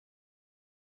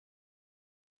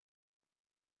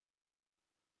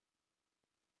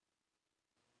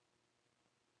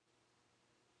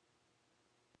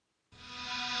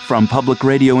from Public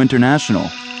Radio International.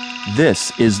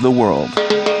 This is The World,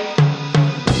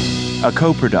 a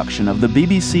co-production of the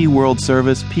BBC World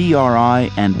Service, PRI,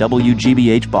 and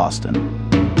WGBH Boston.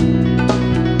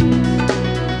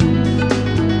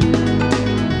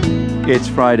 It's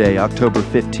Friday, October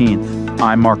 15th.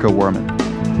 I'm Marco Werman.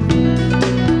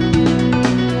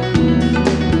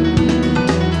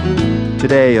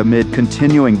 Today, amid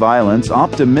continuing violence,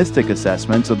 optimistic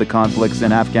assessments of the conflicts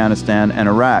in Afghanistan and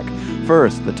Iraq.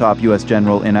 First, the top U.S.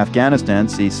 general in Afghanistan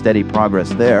sees steady progress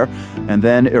there, and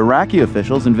then Iraqi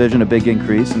officials envision a big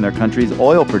increase in their country's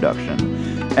oil production.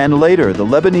 And later, the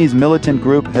Lebanese militant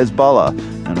group Hezbollah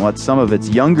and what some of its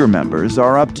younger members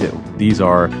are up to. These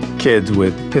are kids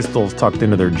with pistols tucked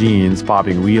into their jeans,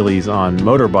 popping wheelies on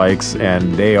motorbikes,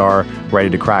 and they are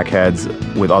ready to crack heads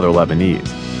with other Lebanese.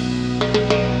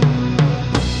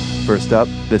 First up,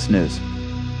 this news.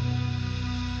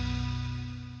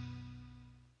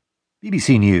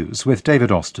 BBC News with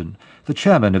David Austin. The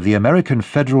chairman of the American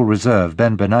Federal Reserve,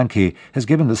 Ben Bernanke, has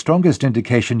given the strongest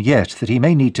indication yet that he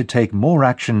may need to take more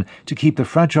action to keep the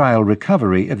fragile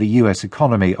recovery of the US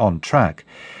economy on track.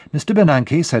 Mr.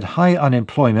 Bernanke said high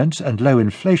unemployment and low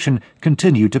inflation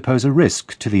continue to pose a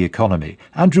risk to the economy.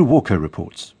 Andrew Walker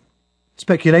reports.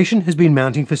 Speculation has been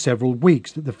mounting for several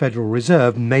weeks that the Federal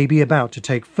Reserve may be about to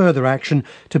take further action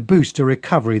to boost a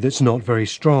recovery that's not very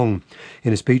strong.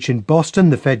 In a speech in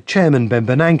Boston, the Fed chairman, Ben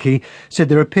Bernanke, said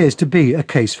there appears to be a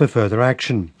case for further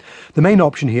action. The main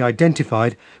option he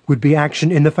identified would be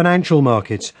action in the financial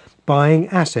markets, buying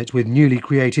assets with newly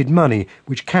created money,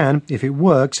 which can, if it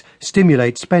works,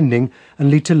 stimulate spending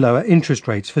and lead to lower interest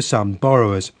rates for some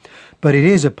borrowers. But it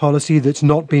is a policy that's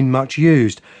not been much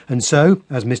used, and so,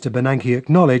 as Mr. Bernanke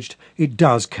acknowledged, it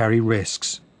does carry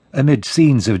risks. Amid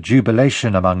scenes of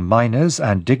jubilation among miners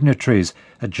and dignitaries,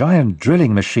 a giant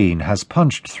drilling machine has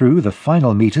punched through the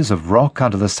final metres of rock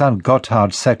under the St.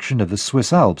 Gotthard section of the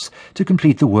Swiss Alps to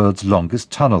complete the world's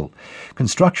longest tunnel.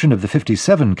 Construction of the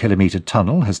 57-kilometre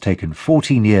tunnel has taken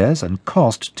 14 years and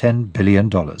cost $10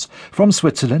 billion. From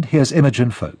Switzerland, here's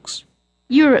Imogen Folks.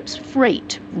 Europe's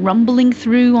freight, rumbling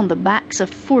through on the backs of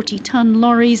 40-ton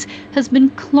lorries, has been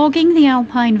clogging the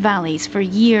Alpine valleys for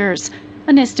years.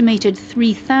 An estimated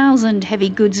 3,000 heavy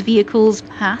goods vehicles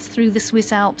pass through the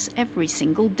Swiss Alps every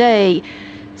single day.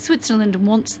 Switzerland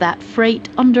wants that freight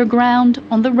underground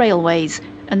on the railways,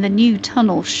 and the new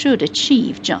tunnel should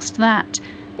achieve just that.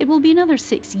 It will be another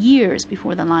 6 years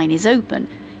before the line is open,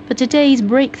 but today's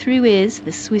breakthrough is,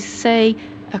 the Swiss say,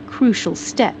 a crucial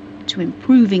step to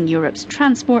improving Europe's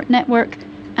transport network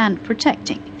and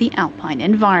protecting the alpine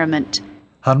environment.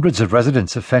 Hundreds of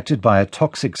residents affected by a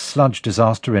toxic sludge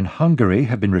disaster in Hungary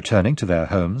have been returning to their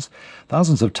homes.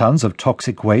 Thousands of tons of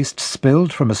toxic waste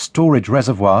spilled from a storage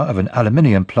reservoir of an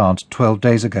aluminium plant 12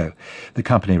 days ago. The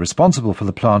company responsible for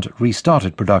the plant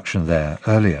restarted production there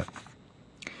earlier.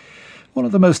 One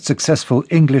of the most successful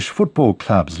English football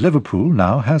clubs, Liverpool,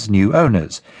 now has new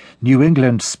owners. New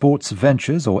England Sports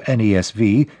Ventures, or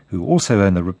NESV, who also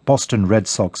own the Boston Red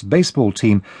Sox baseball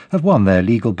team, have won their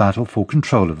legal battle for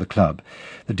control of the club.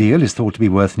 The deal is thought to be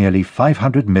worth nearly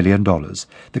 $500 million.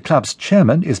 The club's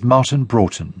chairman is Martin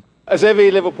Broughton. As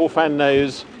every Liverpool fan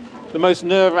knows, the most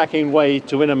nerve-wracking way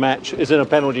to win a match is in a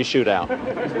penalty shootout.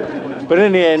 But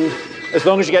in the end, as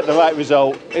long as you get the right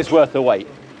result, it's worth the wait.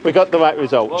 We got the right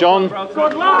result. John?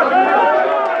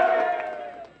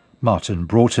 Martin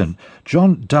Broughton.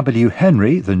 John W.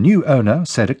 Henry, the new owner,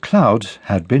 said a cloud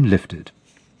had been lifted.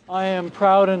 I am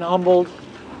proud and humbled.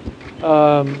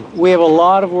 We have a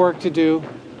lot of work to do,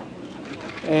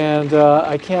 and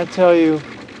I can't tell you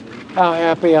how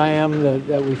happy I am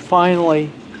that we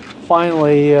finally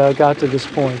got to this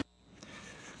point.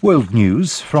 World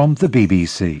News from the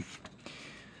BBC.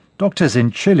 Doctors in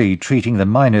Chile treating the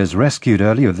miners rescued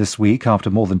earlier this week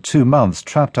after more than 2 months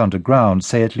trapped underground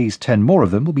say at least 10 more of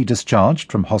them will be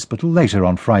discharged from hospital later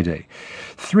on Friday.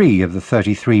 3 of the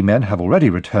 33 men have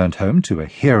already returned home to a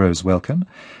hero's welcome,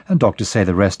 and doctors say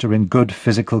the rest are in good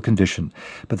physical condition.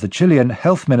 But the Chilean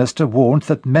health minister warned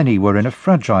that many were in a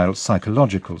fragile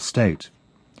psychological state.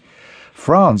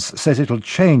 France says it will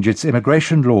change its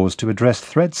immigration laws to address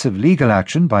threats of legal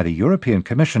action by the European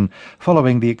Commission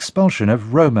following the expulsion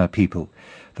of Roma people.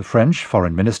 The French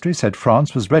Foreign Ministry said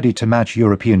France was ready to match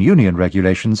European Union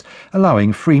regulations,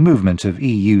 allowing free movement of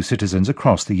EU citizens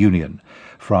across the Union.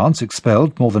 France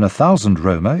expelled more than 1,000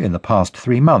 Roma in the past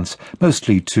 3 months,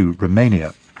 mostly to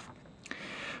Romania.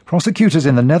 Prosecutors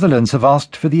in the Netherlands have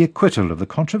asked for the acquittal of the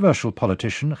controversial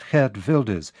politician Geert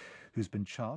Wilders, who's been charged